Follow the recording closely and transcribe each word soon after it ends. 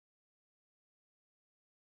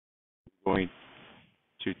Going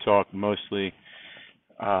to talk mostly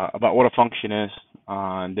about what a function is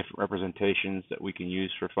and different representations that we can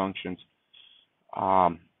use for functions.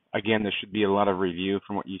 Um, Again, there should be a lot of review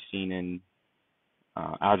from what you've seen in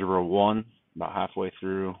Algebra 1, about halfway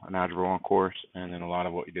through an Algebra 1 course, and then a lot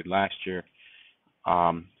of what you did last year.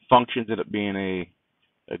 Functions ended up being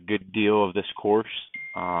a good deal of this course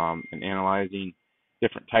in analyzing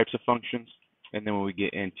different types of functions. And then when we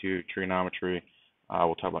get into trigonometry,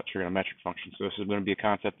 we'll talk about trigonometric functions. So this is going to be a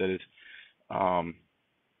concept that is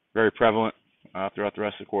very prevalent throughout the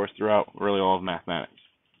rest of the course, throughout really all of mathematics.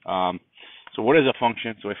 So what is a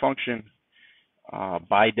function? So a function,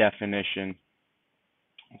 by definition,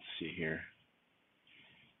 let's see here,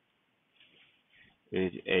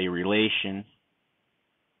 is a relation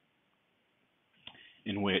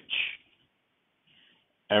in which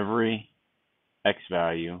every x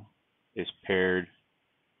value is paired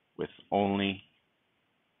with only,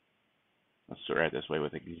 let's write it this way,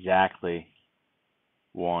 with exactly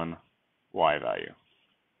one y value.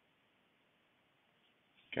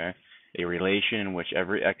 Okay? A relation in which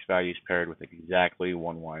every x value is paired with exactly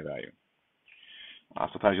one y value.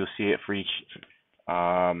 Sometimes you'll see it for each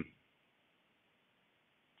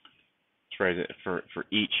for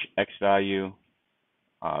each x value,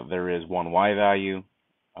 there is one y value.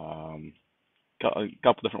 A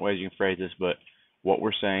couple different ways you can phrase this, but what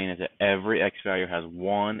we're saying is that every x value has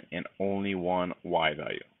one and only one y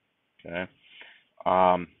value. Okay.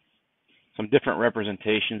 Some different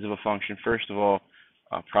representations of a function. First of all,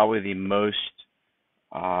 probably the most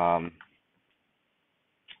kind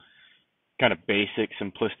of basic,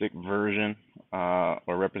 simplistic version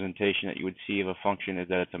or representation that you would see of a function is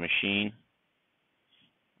that it's a machine.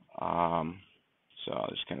 So I'll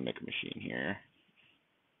just kind of make a machine here.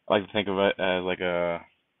 I like to think of it as like a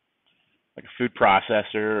food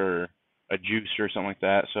processor or a juicer or something like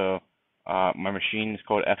that. So my machine is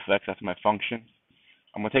called f of x. That's my function.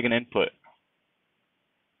 I'm going to take an input.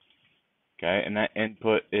 Okay, and that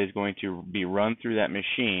input is going to be run through that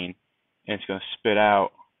machine, and it's going to spit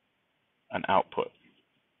out an output.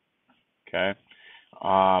 Okay.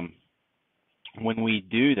 When we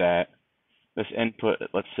do that, this input,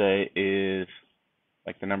 let's say, is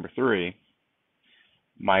like the number 3.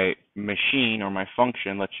 My machine or my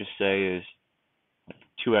function, let's just say, is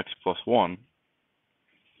 2x plus 1.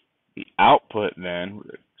 The output then,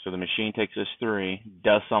 so the machine takes this 3,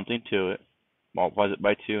 does something to it, multiplies it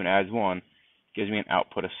by 2, and adds 1, gives me an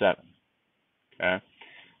output of 7. Okay.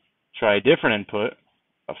 Try a different input,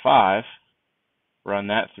 a 5, run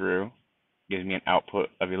that through, gives me an output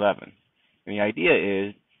of 11. And the idea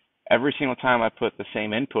is, every single time I put the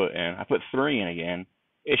same input in, I put 3 in again,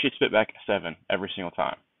 it should spit back a 7 every single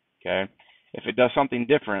time. Okay. If it does something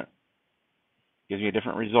different, gives me a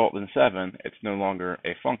different result than 7, it's no longer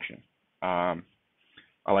a function.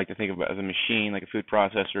 I like to think of it as a machine, like a food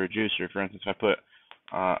processor or a juicer. For instance, if I put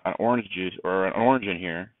an orange juice or an orange in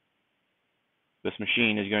here, this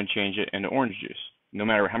machine is going to change it into orange juice. No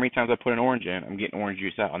matter how many times I put an orange in, I'm getting orange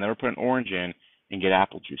juice out. I'll never put an orange in and get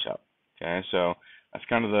apple juice out. Okay, so that's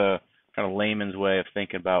kind of layman's way of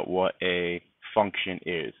thinking about what a function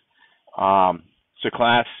is. So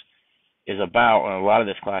class is about, and a lot of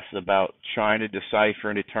this class is about trying to decipher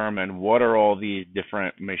and determine what are all these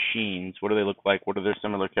different machines, what do they look like, what are their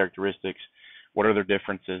similar characteristics, what are their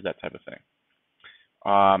differences, that type of thing.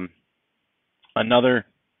 Another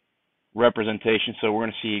representation, so we're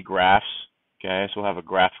going to see graphs, okay, so we'll have a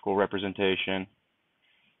graphical representation.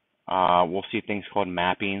 We'll see things called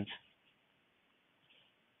mappings,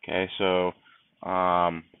 okay, so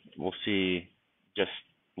we'll see just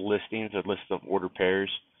listings, a list of order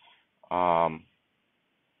pairs.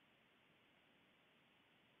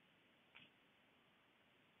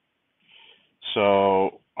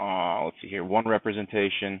 Let's see here. One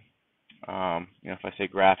representation, if I say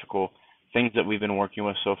graphical, things that we've been working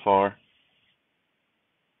with so far,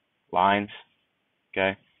 lines,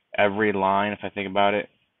 okay? Every line, if I think about it,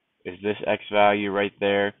 is this x value right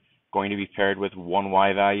there going to be paired with one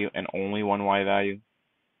y value and only one y value?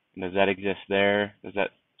 And does that exist there? Is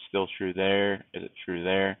that still true there? Is it true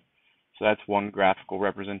there? So that's one graphical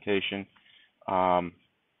representation.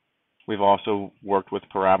 We've also worked with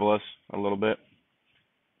parabolas a little bit,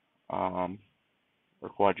 or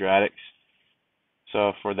quadratics.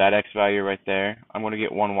 So for that x value right there, I'm going to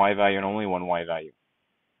get one y value and only one y value.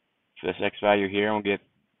 For this x value here, I'm going to get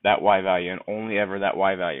that y value and only ever that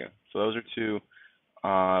y value. So those are two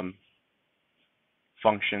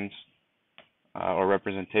functions or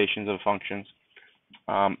representations of functions.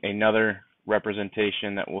 Another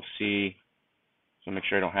representation that we'll see, so make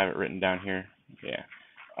sure I don't have it written down here,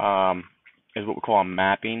 is what we call a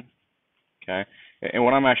mapping. Okay, and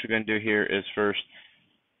what I'm actually going to do here is first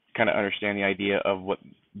kind of understand the idea of what,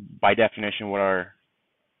 by definition, what our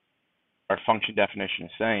function definition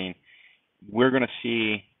is saying. We're going to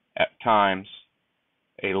see at times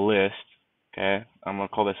a list. Okay, I'm going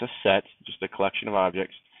to call this a set, just a collection of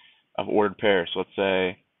objects of ordered pairs. So let's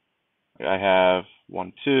say I have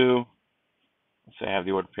 1, 2. Let's say I have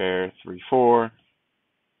the ordered pair 3, 4,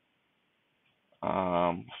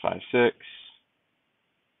 5, 6,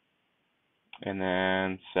 and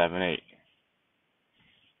then 7, 8.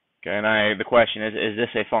 Okay, and the question is this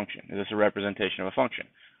a function? Is this a representation of a function?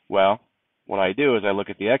 Well, what I do is I look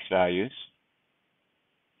at the x values,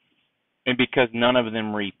 and because none of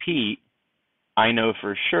them repeat, I know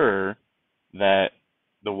for sure that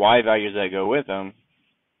the y values that go with them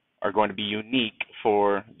are going to be unique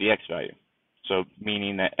for the x value. So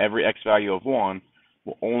meaning that every x value of 1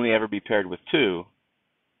 will only ever be paired with 2,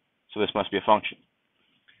 so this must be a function.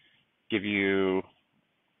 Give you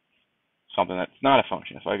something that's not a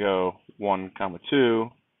function. If I go 1, 2,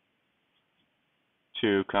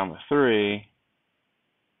 2, 3,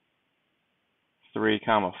 3,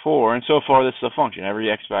 4, and so far this is a function. Every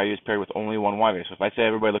x value is paired with only one y value. So if I say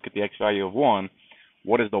everybody look at the x value of 1,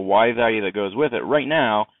 what is the y value that goes with it? Right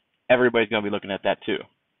now, everybody's going to be looking at that too.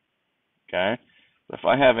 Okay? But if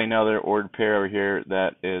I have another ordered pair over here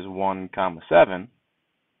that is 1, 7,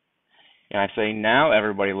 and I say now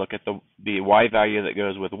everybody look at the y value that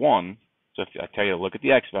goes with 1, so if I tell you to look at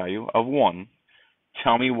the x value of 1,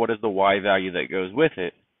 tell me what is the y value that goes with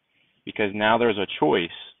it, because now there's a choice.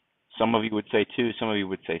 Some of you would say 2, some of you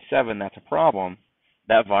would say 7. That's a problem.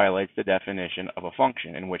 That violates the definition of a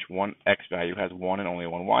function in which one x value has one and only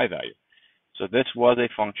one y value. So this was a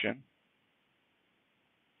function.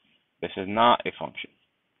 This is not a function.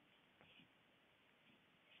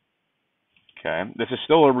 Okay, this is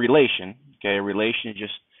still a relation. Okay, a relation is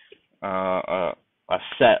just a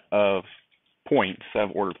set of points, set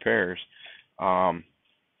of ordered pairs.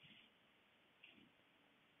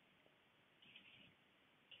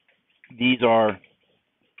 These are,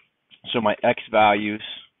 so my x values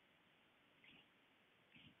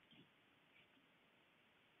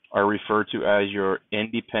are referred to as your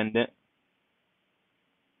independent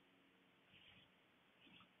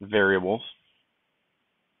variables.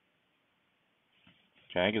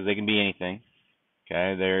 Okay, because they can be anything.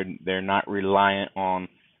 Okay, they're not reliant on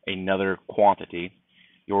another quantity.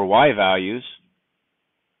 Your y values,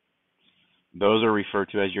 those are referred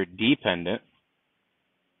to as your dependent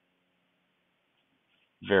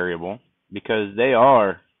variable because they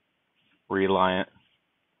are reliant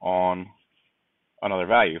on another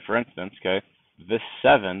value. For instance, okay, this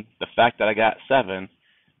 7, the fact that I got 7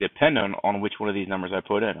 depended on which one of these numbers I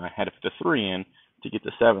put in. I had to put the 3 in to get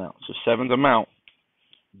the 7 out. So 7's amount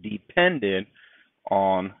depended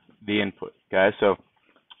on the input. Okay, so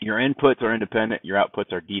your inputs are independent, your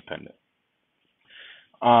outputs are dependent.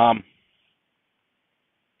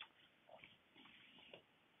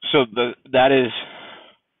 So that is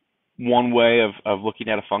one way of looking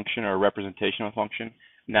at a function or a representation of a function.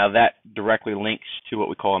 Now that directly links to what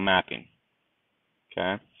we call a mapping.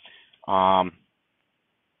 Okay.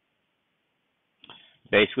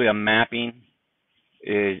 Basically, a mapping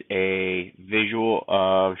is a visual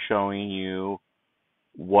of showing you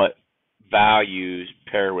what values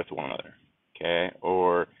pair with one another. Okay.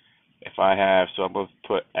 Or if I have, so I'm going to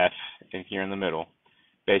put F in here in the middle.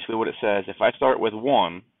 Basically, what it says, if I start with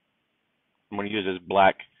 1, I'm going to use this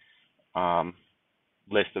black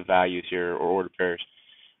list of values here or ordered pairs.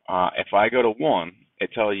 If I go to 1,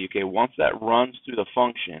 it tells you, okay, once that runs through the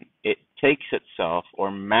function, it takes itself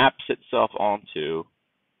or maps itself onto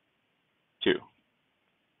 2.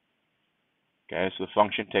 Okay, so the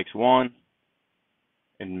function takes 1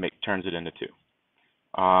 and turns it into 2.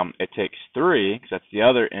 It takes 3, because that's the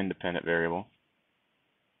other independent variable,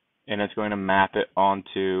 and it's going to map it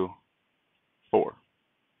onto 4.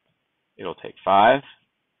 It'll take 5,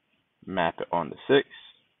 map it onto 6,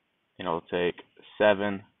 and it'll take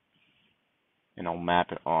 7, and I'll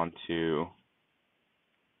map it onto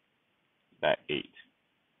that 8.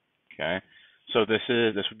 Okay, so this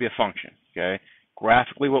would be a function. Okay,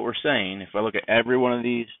 graphically, what we're saying, if I look at every one of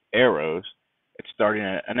these arrows, it's starting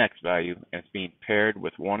at an x value and it's being paired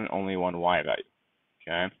with one and only one y value.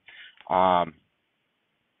 Okay,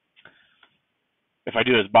 if I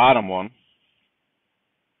do this bottom one,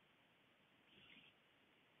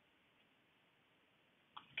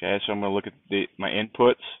 okay, so I'm going to look at my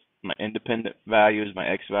inputs, my independent values, my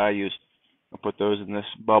x values. I'll put those in this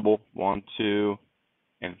bubble, 1, 2,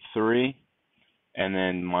 and 3. And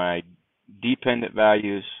then my dependent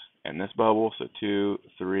values in this bubble, so 2,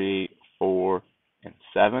 3, 4, and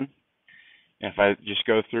 7. And if I just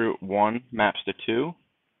go through, 1 maps to 2,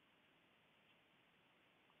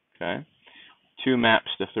 okay? 2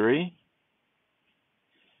 maps to 3,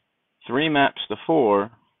 3 maps to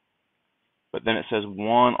 4, but then it says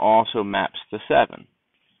 1 also maps to 7.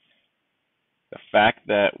 The fact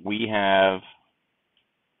that we have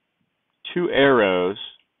 2 arrows,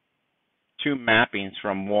 2 mappings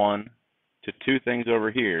from 1 to 2 things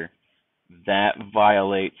over here, that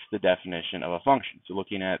violates the definition of a function. So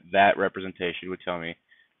looking at that representation would tell me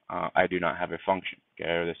I do not have a function. Okay,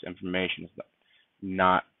 or this information is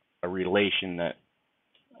not a relation that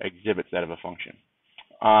exhibits that of a function.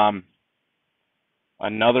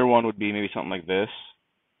 Another one would be maybe something like this.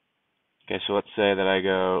 Okay, so let's say that I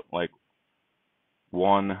go like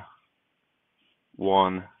 1,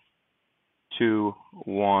 1, 2,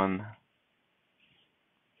 1,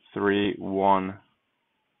 3, 1,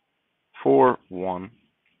 4, 1.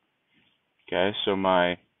 Okay, so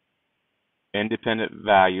my independent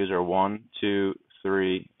values are 1, 2,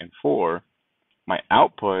 3, and 4. My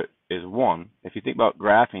output is 1. If you think about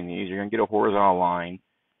graphing these, you're going to get a horizontal line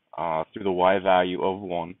through the y value of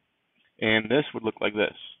 1. And this would look like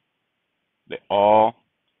this. They all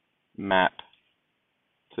map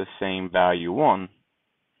to the same value 1,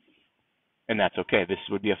 and that's okay. This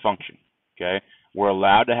would be a function. Okay, we're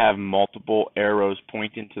allowed to have multiple arrows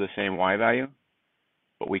pointing to the same y value,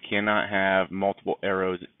 but we cannot have multiple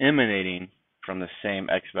arrows emanating from the same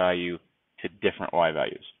x value to different y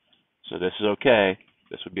values. So this is okay.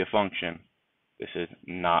 This would be a function. This is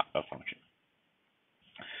not a function.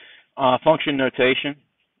 Function notation.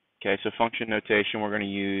 Okay, so function notation, we're going to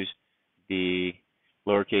use the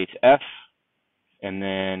lowercase f, and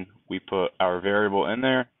then we put our variable in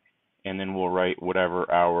there, and then we'll write whatever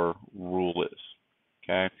our rule is.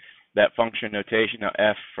 Okay, that function notation, now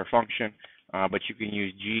f for function, but you can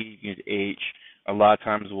use g, you can use h. A lot of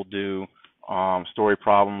times we'll do story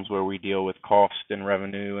problems where we deal with cost and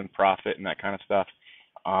revenue and profit and that kind of stuff.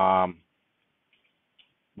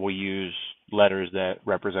 We'll use letters that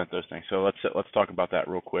represent those things. So let's talk about that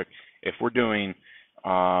real quick. If we're doing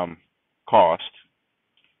cost,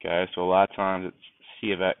 okay, so a lot of times it's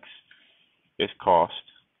C of X is cost.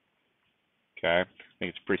 Okay, I think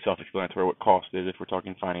it's pretty self-explanatory what cost is if we're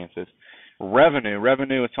talking finances.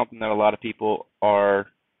 Revenue is something that a lot of people are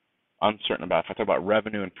uncertain about. If I talk about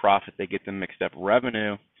revenue and profit, they get them mixed up.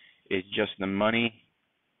 Revenue is just the money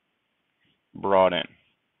brought in.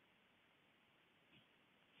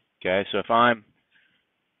 Okay, so if I'm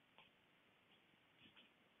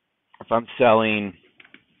selling,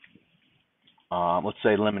 let's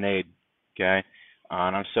say lemonade, okay,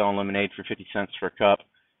 and I'm selling lemonade for 50 cents for a cup,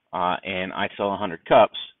 and I sell 100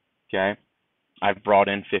 cups, okay, I've brought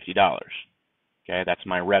in $50, okay, that's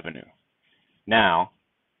my revenue. Now,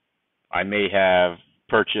 I may have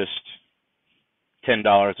purchased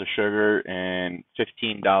 $10 of sugar and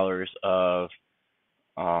 $15 of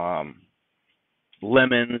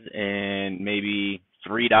lemons and maybe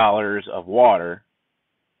 $3 of water.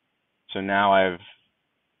 So now I've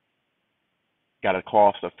got a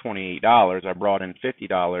cost of $28. I brought in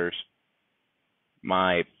 $50.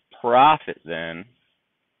 My profit then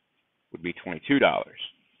would be $22.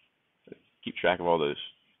 Keep track of all those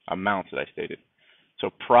amounts that I stated.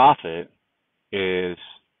 So profit is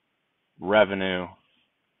revenue,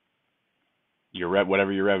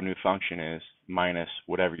 whatever your revenue function is, minus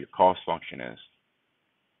whatever your cost function is.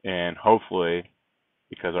 And hopefully,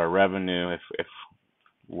 because our revenue, if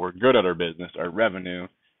we're good at our business, our revenue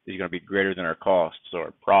is going to be greater than our cost, so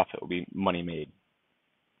our profit will be money made.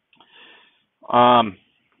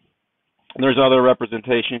 There's other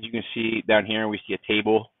representations. You can see down here, we see a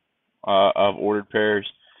table of ordered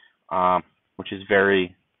pairs, which is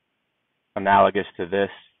very analogous to this,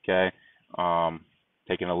 okay?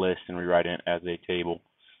 Taking a list and rewriting it as a table.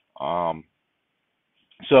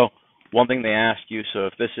 So one thing they ask you, so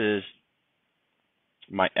if this is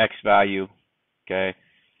my x value, okay,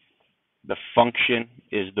 the function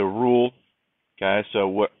is the rule, okay,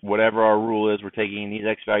 so whatever our rule is, we're taking these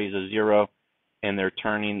x values as 0, and they're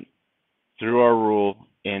turning through our rule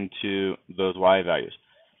into those y values.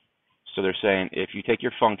 So they're saying if you take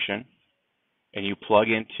your function and you plug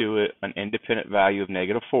into it an independent value of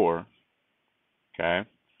 -4, okay,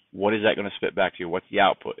 what is that going to spit back to you? What's the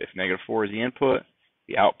output? If -4 is the input,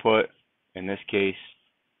 the output in this case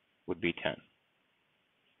would be 10.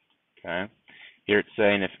 Okay. Here it's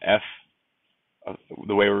saying if f,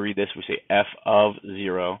 the way we read this, we say f of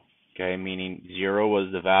 0, okay, meaning 0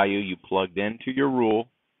 was the value you plugged into your rule.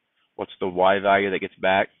 What's the y value that gets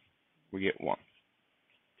back? We get 1.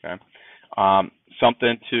 Okay.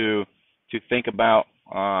 Something to think about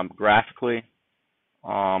graphically.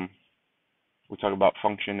 we talk about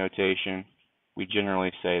function notation, we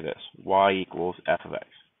generally say this: y equals f of x.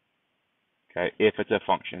 Okay, if it's a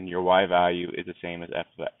function, your y value is the same as f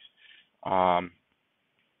of x.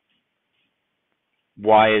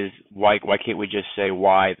 Why can't we just say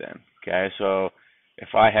y then? Okay, so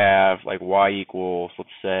if I have like y equals, let's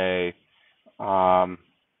say,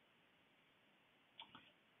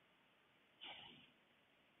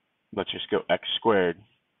 let's just go x squared.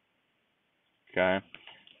 Okay,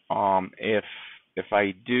 if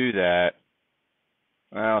I do that,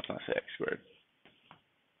 well, let's not say x squared.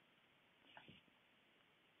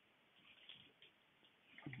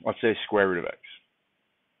 Let's say square root of x.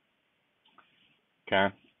 Okay,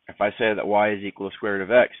 if I say that y is equal to square root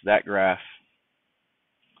of x, that graph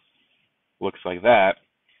looks like that.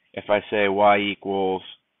 If I say y equals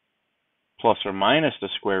plus or minus the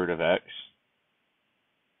square root of x,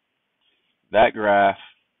 that graph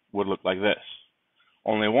would look like this.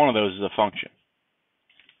 Only one of those is a function.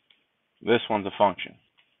 This one's a function.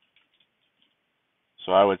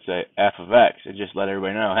 So I would say f of x and just let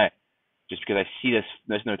everybody know, hey, just because I see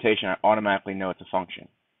this notation, I automatically know it's a function.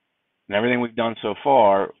 And everything we've done so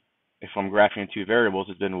far, if I'm graphing two variables,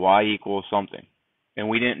 has been y equals something. And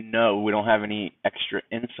we didn't know, we don't have any extra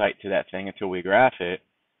insight to that thing until we graph it,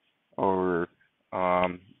 or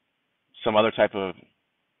some other type of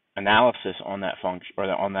analysis on that function or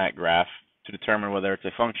on that graph to determine whether it's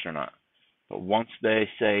a function or not. But once they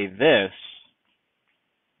say this,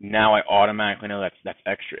 now I automatically know that's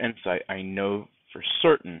extra insight. I know for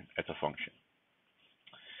certain it's a function.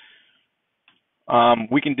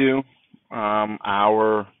 We can do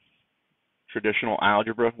our traditional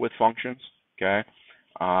algebra with functions, okay?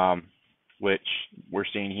 Which we're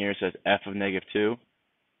seeing here says f of negative 2.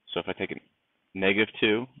 So if I take a negative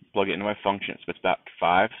 2, plug it into my function, it spits back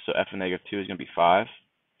 5. So f of negative 2 is going to be 5.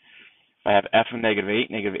 If I have f of negative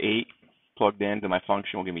 8 plugged into my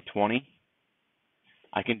function will give me 20.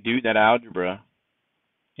 I can do that algebra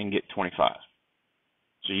and get 25.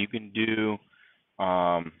 So you can do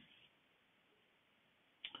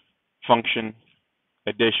function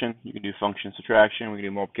addition, you can do function subtraction, we can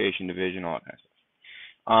do multiplication, division, all that kind of stuff.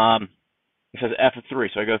 It says f of 3,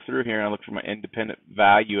 so I go through here and I look for my independent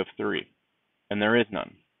value of 3, and there is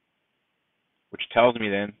none, which tells me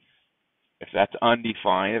then if that's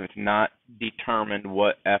undefined, if it's not determined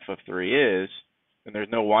what f of 3 is, then there's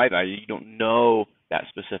no y value. You don't know that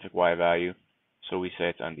specific y value, so we say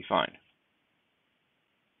it's undefined.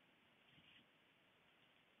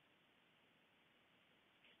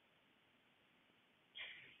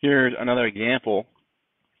 Here's another example.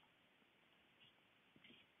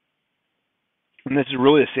 And this is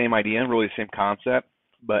really the same idea, really the same concept,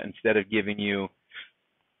 but instead of giving you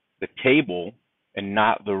the table and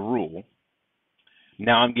not the rule,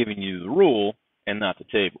 now I'm giving you the rule and not the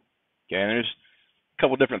table. Okay, and there's a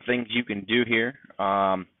couple different things you can do here.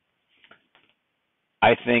 I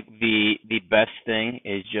think the best thing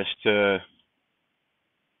is just to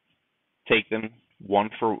take them one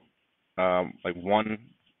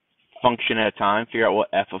function at a time, figure out what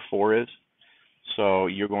f of 4 is. So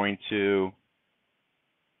you're going to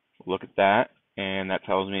look at that, and that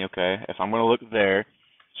tells me, okay, if I'm going to look there,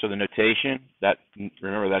 so the notation,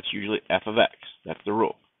 remember that's usually f of x. That's the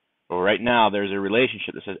rule. But right now there's a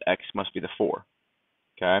relationship that says x must be the 4.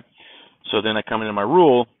 Okay? So then I come into my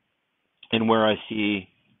rule, and where I see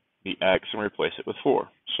the x, and replace it with 4.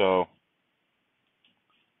 So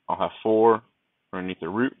I'll have 4 underneath the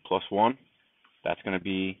root plus 1. That's going to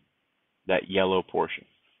be that yellow portion.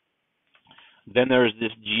 Then there's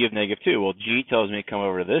this g of negative 2. Well, g tells me to come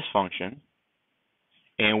over to this function,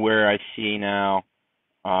 and where I see now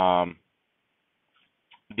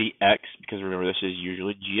the x, because remember this is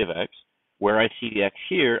usually g of x, where I see the x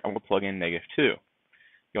here, I'm going to plug in negative 2.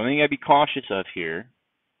 The only thing I got to be cautious of here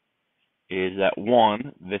is that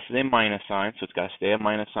 1, this is a minus sign, so it's got to stay a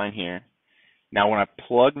minus sign here. Now when I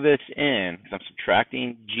plug this in, because I'm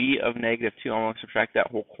subtracting g of negative 2, I'm going to subtract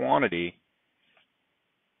that whole quantity.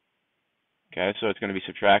 Okay, so it's going to be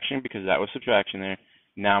subtraction because that was subtraction there.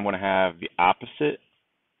 Now I'm going to have the opposite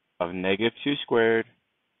of negative 2 squared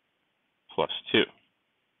plus 2.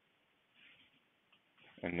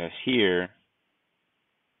 And this here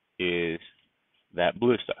is that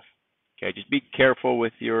blue stuff. Okay, just be careful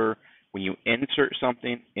with when you insert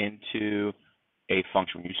something into a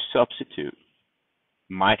function, when you substitute,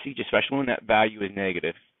 especially when that value is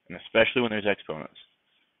negative, and especially when there's exponents,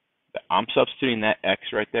 I'm substituting that x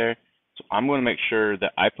right there, so I'm going to make sure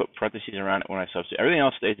that I put parentheses around it when I substitute. Everything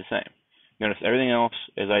else stays the same. Notice everything else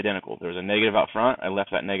is identical. There's a negative out front, I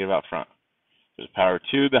left that negative out front. There's a power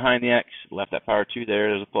 2 behind the x, left that power 2 there,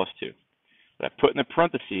 there's a plus 2. But I put in the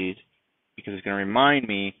parentheses because it's going to remind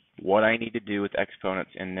me what I need to do with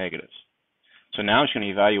exponents and negatives. So now I'm just going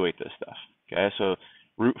to evaluate this stuff. Okay, so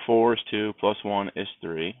root 4 is 2 plus 1 is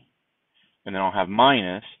 3. And then I'll have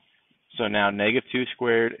minus. So now negative 2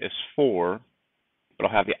 squared is 4, but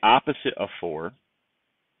I'll have the opposite of 4.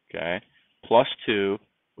 Okay, plus 2,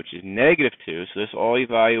 which is negative 2. So this all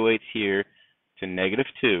evaluates here to negative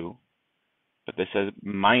 2, but this says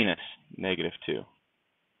minus negative 2.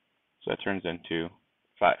 So that turns into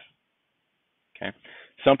 5. Okay.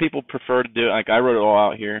 Some people prefer to do, like I wrote it all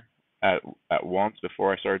out here at once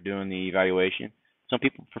before I started doing the evaluation. Some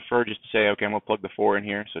people prefer just to say, okay, I'm going to plug the 4 in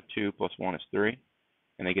here. So 2 plus 1 is 3,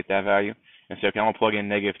 and they get that value. And say, okay, I'm going to plug in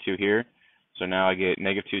negative 2 here. So now I get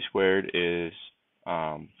negative 2 squared is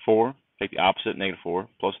 4. Take the opposite, negative 4,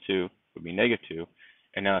 plus 2 would be negative 2.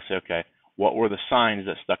 And now I say, okay, what were the signs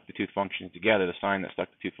that stuck the two functions together? The sign that stuck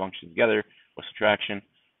the two functions together was subtraction.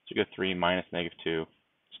 So go 3 minus negative 2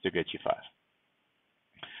 still gets you 5.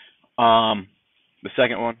 The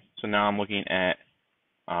second one, so now I'm looking at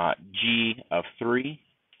G of 3.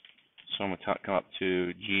 So I'm going to come up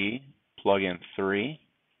to G, plug in 3.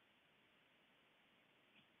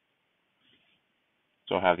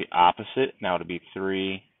 So I'll have the opposite. Now it'll be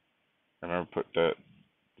 3. Remember, put the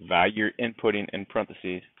value you're inputting in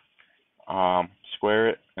parentheses. Square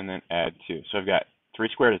it, and then add 2. So I've got 3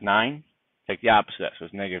 squared is 9. Take the opposite, so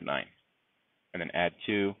it's negative 9. And then add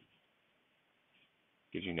 2.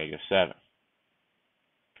 Gives you negative 7.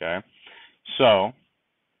 Okay? So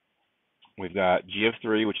we've got G of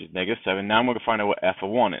 3, which is negative 7. Now I'm going to find out what F of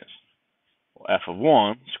 1 is. Well, F of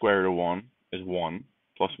 1, square root of 1, is 1,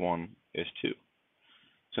 plus 1 is 2.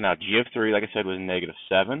 So now G of 3, like I said, was negative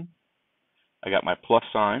 7. I got my plus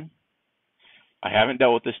sign. I haven't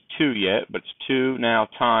dealt with this 2 yet, but it's 2 now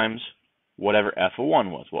times whatever F of 1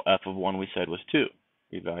 was. Well, F of 1 we said was 2.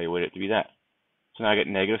 We evaluate it to be that. So now I get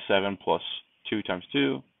negative 7 plus 2 times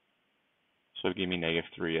 2. So it'll give me negative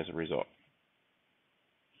 3 as a result.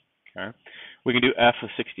 Okay. We can do F of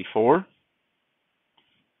 64.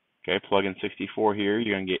 Okay, plug in 64 here.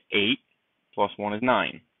 You're going to get 8 plus 1 is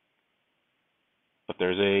 9. But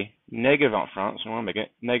there's a negative out front, so I'm going to make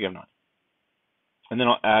it negative 9. And then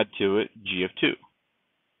I'll add to it G of 2.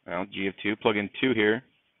 Well, G of 2, plug in 2 here.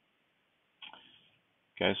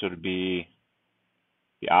 Okay, so it would be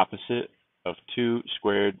the opposite of 2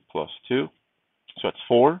 squared plus 2. So that's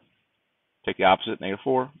 4. Take the opposite, negative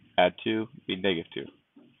 4. Add 2, be negative 2.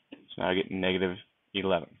 So now I get negative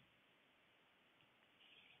 11.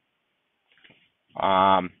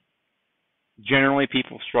 Generally,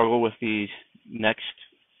 people struggle with these next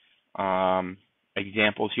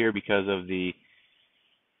examples here because of the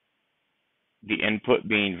input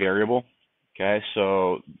being variable. Okay,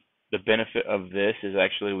 so the benefit of this is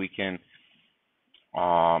actually we can,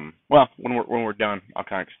 well, when we're done, I'll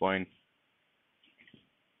kind of explain.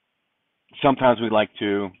 Sometimes we like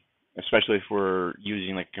to, especially if we're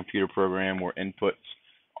using like a computer program where inputs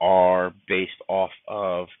are based off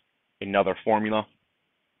of another formula,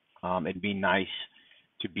 it'd be nice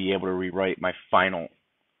to be able to rewrite my final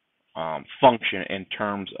function in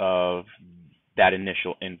terms of that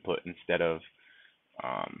initial input instead of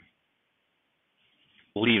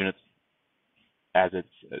leaving it as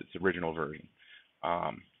its original version.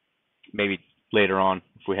 Maybe later on,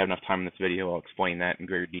 if we have enough time in this video, I'll explain that in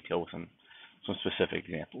greater detail with some specific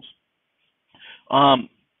examples.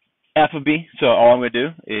 F of B, so all I'm going to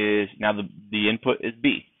do is, now the input is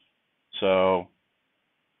B. So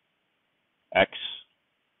X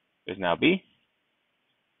is now B,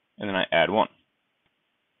 and then I add 1.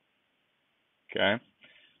 Okay.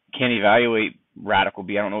 Can't evaluate radical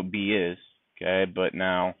B. I don't know what B is. Okay, but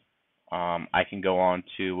now I can go on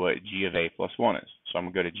to what G of A plus 1 is. So I'm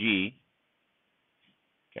going to go to G.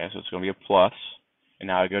 Okay, so it's going to be a plus. And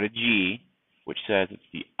now I go to G, which says it's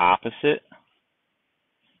the opposite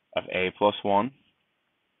of A plus 1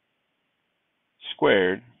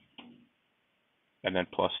 squared, and then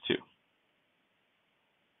plus 2.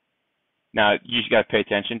 Now, you just got to pay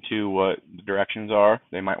attention to what the directions are.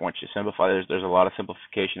 They might want you to simplify. There's a lot of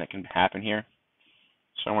simplification that can happen here.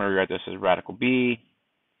 So I'm going to rewrite this as radical B.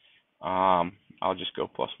 I'll just go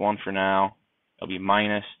plus 1 for now. It'll be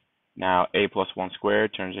minus. Now, A plus 1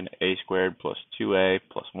 squared turns into A squared plus 2A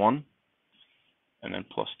plus 1. And then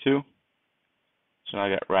plus 2. So now I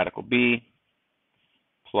got radical B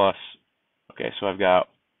plus, okay, so I've got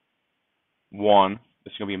 1.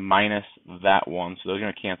 It's going to be minus that 1, so those are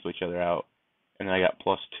going to cancel each other out. And then I got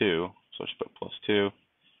plus 2, so I just put plus 2. And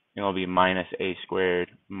it'll be minus A squared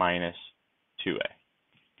minus 2A.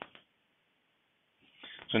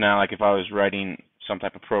 So now, like if I was writing some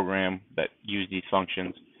type of program that used these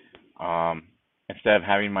functions, and instead of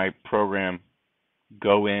having my program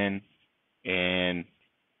go in and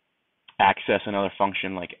access another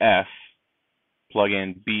function like f, plug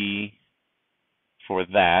in b for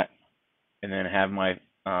that, and then have my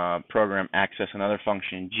program access another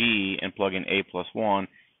function g and plug in a plus 1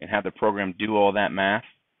 and have the program do all that math,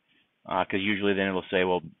 because usually then it'll say,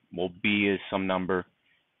 well, b is some number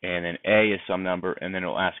and then a is some number, and then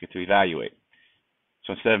it'll ask it to evaluate.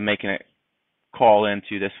 So instead of making it call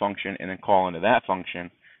into this function and then call into that function,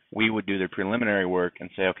 we would do the preliminary work and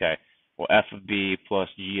say, okay, well, f of b plus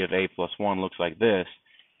g of a plus 1 looks like this,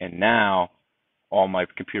 and now all my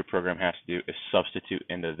computer program has to do is substitute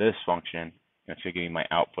into this function, and it's going to give me my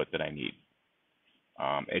output that I need.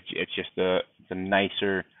 It's just a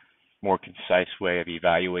nicer, more concise way of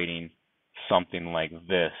evaluating something like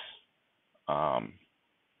this,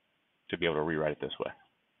 to be able to rewrite it this way.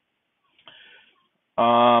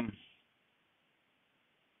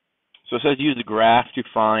 So it says use the graph to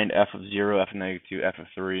find f of 0, f of negative 2, f of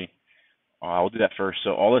 3. I'll do that first.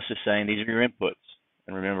 So all this is saying, these are your inputs.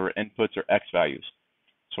 And remember, inputs are x values.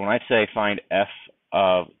 So when I say find f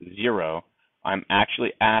of 0, I'm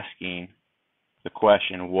actually asking the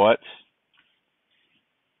question, what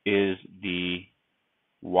is the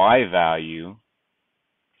y value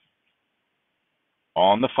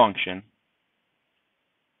on the function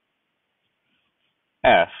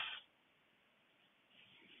f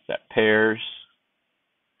that pairs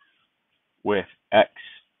with x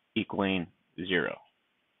equaling 0?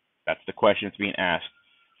 That's the question that's being asked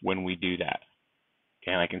when we do that.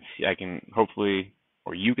 Okay, and I can hopefully,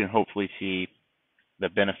 or you can hopefully see the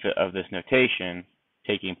benefit of this notation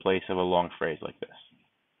taking place of a long phrase like this.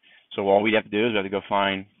 So all we have to do is we have to go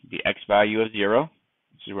find the x value of 0.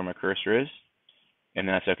 This is where my cursor is. And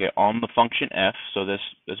then I say, okay, on the function f, so this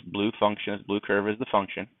blue function, this blue curve is the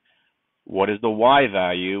function. What is the y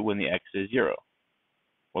value when the x is 0?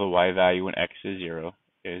 Well, the y value when x is 0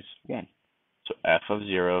 is 1. So f of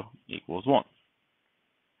 0 equals 1.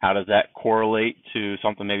 How does that correlate to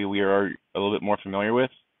something maybe we are a little bit more familiar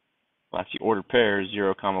with? Well, that's the ordered pairs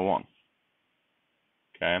 0, 1.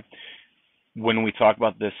 Okay. When we talk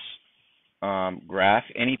about this graph,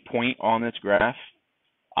 any point on this graph,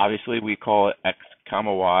 obviously we call it x,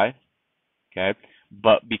 y. Okay.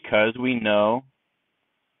 But because we know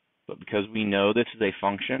this is a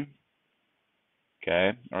function,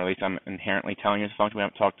 okay, or at least I'm inherently telling you it's a function. We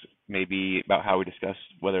haven't talked maybe about how we discuss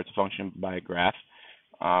whether it's a function by a graph,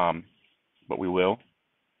 but we will.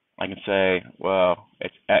 I can say, well,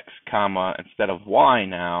 it's x, instead of y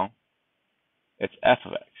now, it's f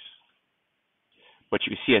of x. But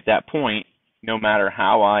you can see at that point, no matter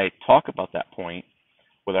how I talk about that point,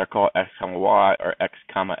 whether I call it x, y or x,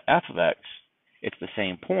 f of x, it's the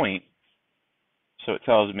same point. So it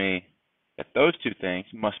tells me that those two things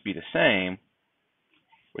must be the same,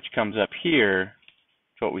 which comes up here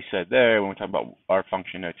to what we said there when we talk about our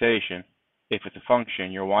function notation. If it's a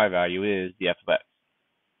function, your y value is the f of x.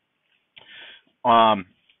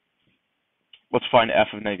 Let's find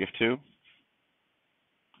f of negative 2.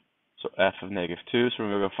 So f of negative 2, so we're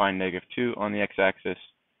going to go find negative 2 on the x-axis,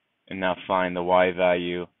 and now find the y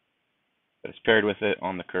value that is paired with it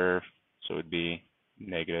on the curve, so it would be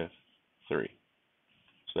negative 3.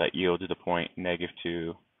 So that yields the point negative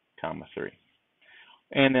 2, 3.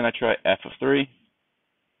 And then I try f of 3.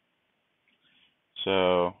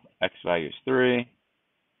 So x value is 3.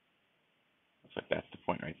 Looks like that's the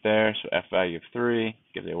point right there. So f value of 3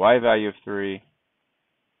 gives a y value of 3.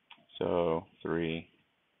 So 3,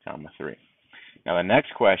 3. Now the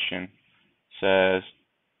next question says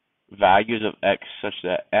values of x such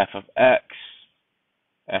that f of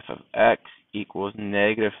x equals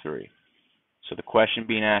negative 3. So the question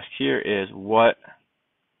being asked here is what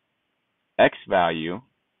x value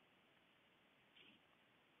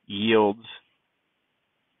yields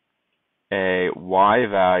a y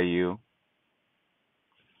value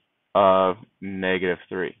of negative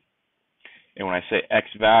 3. And when I say x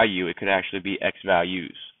value, it could actually be x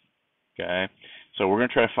values. Okay, so we're going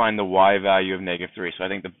to try to find the y value of negative 3. So I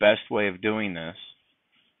think the best way of doing this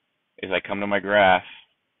is I come to my graph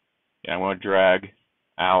and I want to drag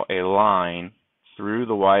out a line through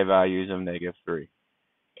the y values of negative 3.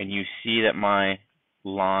 And you see that my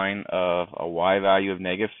line of a y value of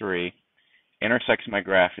negative 3 intersects my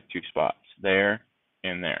graph at 2 spots, there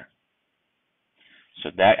and there. So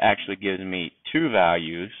that actually gives me 2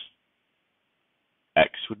 values.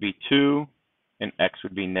 X would be 2 and x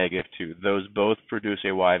would be negative 2. Those both produce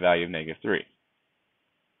a y value of negative 3.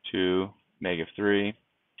 2, negative 3,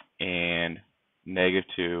 and negative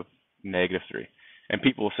 2, negative 3. And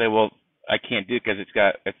people will say, well, I can't do it because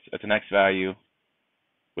it's an x value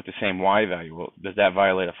with the same y value. Well, does that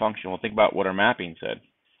violate a function? Well, think about what our mapping said.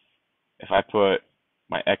 If I put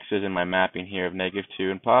my x's in my mapping here of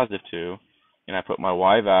 -2 and +2, and I put my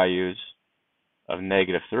y values of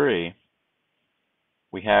 -3,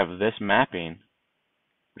 we have this mapping.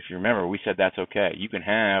 If you remember, we said that's okay. You can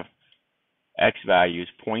have x values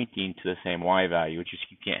pointing to the same y value. It's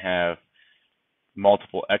just you can't have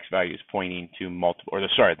multiple x values pointing to multiple, or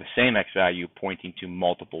the same x value pointing to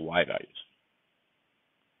multiple y values.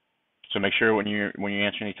 So make sure when you're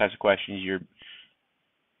answering these types of questions, you're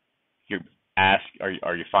asked,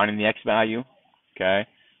 are you finding the x value, okay,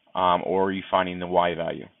 or are you finding the y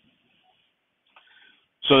value?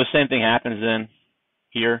 So the same thing happens then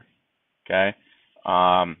here, okay.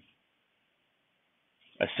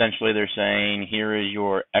 Essentially, they're saying here is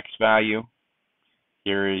your x value,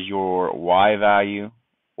 here is your y value,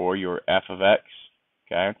 or your f of x,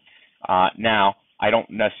 okay. Now, I don't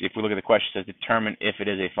necessarily, if we look at the question, it says determine if it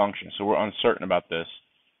is a function. So we're uncertain about this.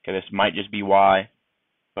 Okay, this might just be y,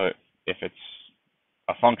 but if it's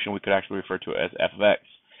a function, we could actually refer to it as f of x.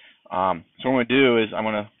 So what I'm going to do is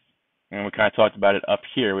and we kind of talked about it up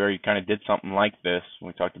here. We already kind of did something like this when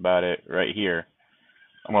we talked about it right here.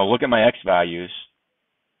 I'm going to look at my x values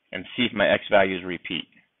and see if my x values repeat.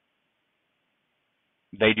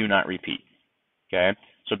 They do not repeat. Okay,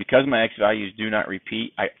 so because my x values do not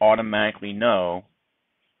repeat, I automatically know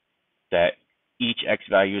that each x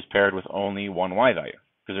value is paired with only one y value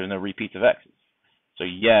because there's no repeats of x's. So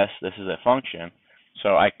yes, this is a function.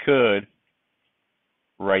 So I could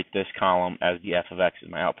write this column as the f of x's.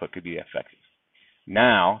 My output could be f of x's.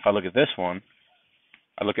 Now, if I look at this one,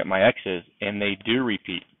 I look at my x's and they do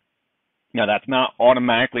repeat. Now that's not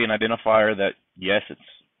automatically an identifier that yes,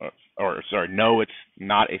 no, it's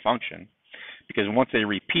not a function, because once they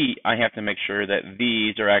repeat, I have to make sure that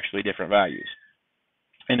these are actually different values.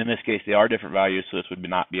 And in this case, they are different values, so this would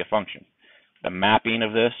not be a function. The mapping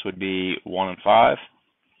of this would be 1 and 5,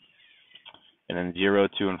 and then 0,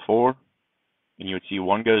 2, and 4. And you would see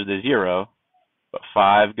 1 goes to 0, but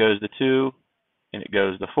 5 goes to 2, and it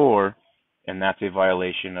goes to 4, and that's a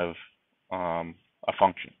violation of a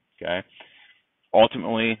function. Okay.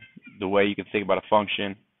 Ultimately, the way you can think about a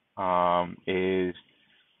function is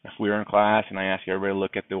if we were in class and I ask everybody to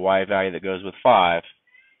look at the y value that goes with 5,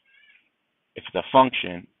 if it's a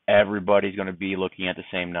function, everybody's going to be looking at the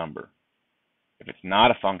same number. If it's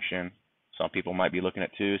not a function, some people might be looking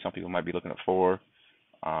at 2, some people might be looking at 4,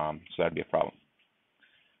 so that'd be a problem.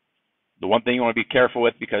 The one thing you want to be careful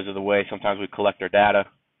with, because of the way sometimes we collect our data,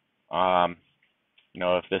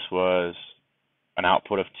 if this was an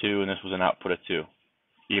output of 2 and this was an output of 2,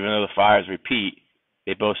 even though the 5s repeat,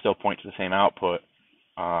 they both still point to the same output,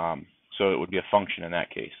 so it would be a function in that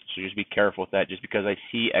case. So just be careful with that. Just because I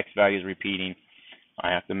see x values repeating,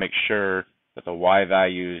 I have to make sure that the y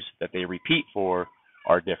values that they repeat for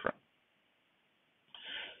are different.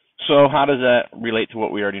 So how does that relate to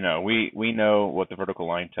what we already know? We know what the vertical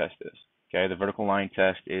line test is. Okay, the vertical line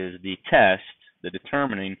test is the test, the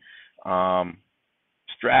determining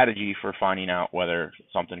strategy for finding out whether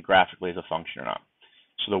something graphically is a function or not.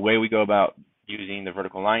 So the way we go about using the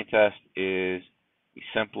vertical line test is we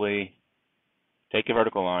simply take a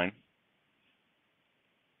vertical line,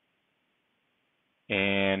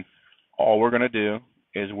 and all we're going to do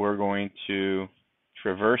is we're going to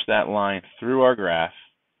traverse that line through our graph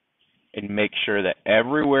and make sure that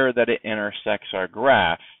everywhere that it intersects our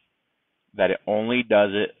graph, that it only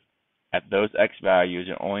does it at those x values,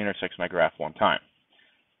 it only intersects my graph one time.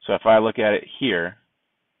 So if I look at it here,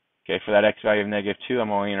 okay, for that x value of -2,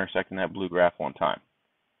 I'm only intersecting that blue graph one time.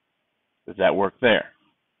 Does that work there?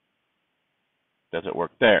 Does it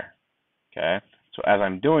work there? Okay, so as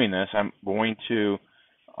I'm doing this, I'm going to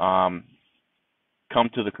come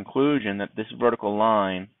to the conclusion that this vertical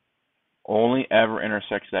line only ever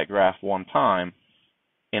intersects that graph one time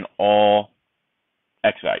in all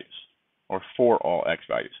x values, or for all x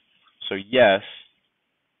values. So yes,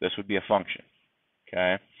 this would be a function.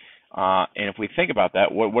 Okay, and if we think about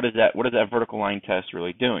that, what is that vertical line test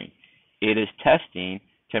really doing? It is testing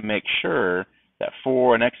to make sure that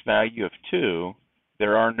for an x value of 2,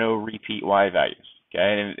 there are no repeat y values.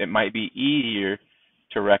 Okay, and it might be easier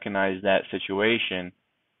to recognize that situation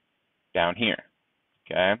down here.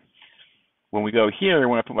 Okay, when we go here,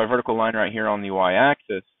 when I put my vertical line right here on the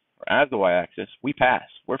y-axis, or as the y-axis, we pass.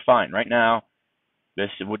 We're fine. Right now, this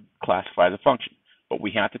would classify as a function, but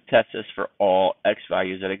we have to test this for all x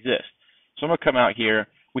values that exist. So I'm going to come out here.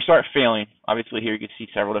 We start failing. Obviously, here you can see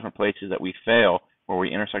several different places that we fail where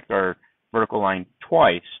we intersect our vertical line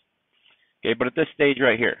twice. Okay, but at this stage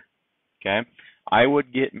right here, okay, I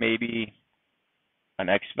would get maybe an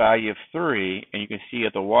x value of 3, and you can see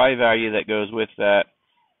at the y value that goes with that,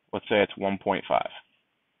 let's say it's 1.5.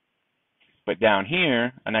 But down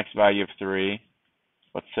here, an x value of 3,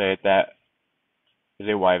 let's say that is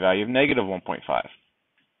a y value of negative 1.5.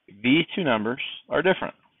 These two numbers are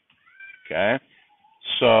different, okay?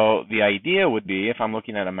 So the idea would be, if I'm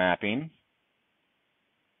looking at a mapping,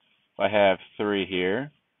 if I have 3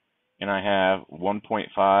 here, and I have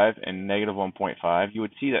 1.5 and negative 1.5, you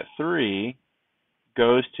would see that 3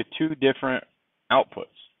 goes to two different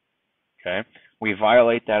outputs, okay? We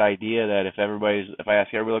violate that idea that if I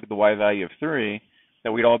ask everybody to look at the y value of 3,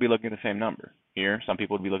 that we'd all be looking at the same number. Here, some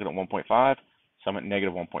people would be looking at 1.5, some at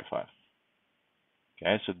negative 1.5.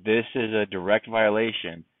 Okay, so this is a direct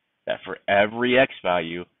violation that for every x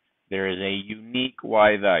value, there is a unique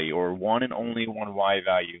y value, or one and only one y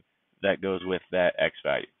value that goes with that x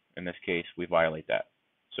value. In this case, we violate that.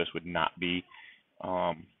 So this would not be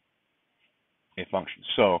a function.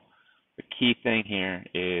 So the key thing here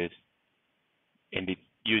is,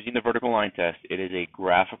 using the vertical line test, it is a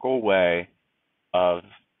graphical way of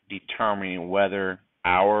determining whether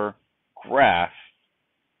our graph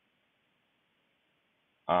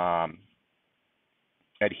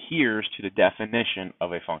adheres to the definition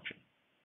of a function.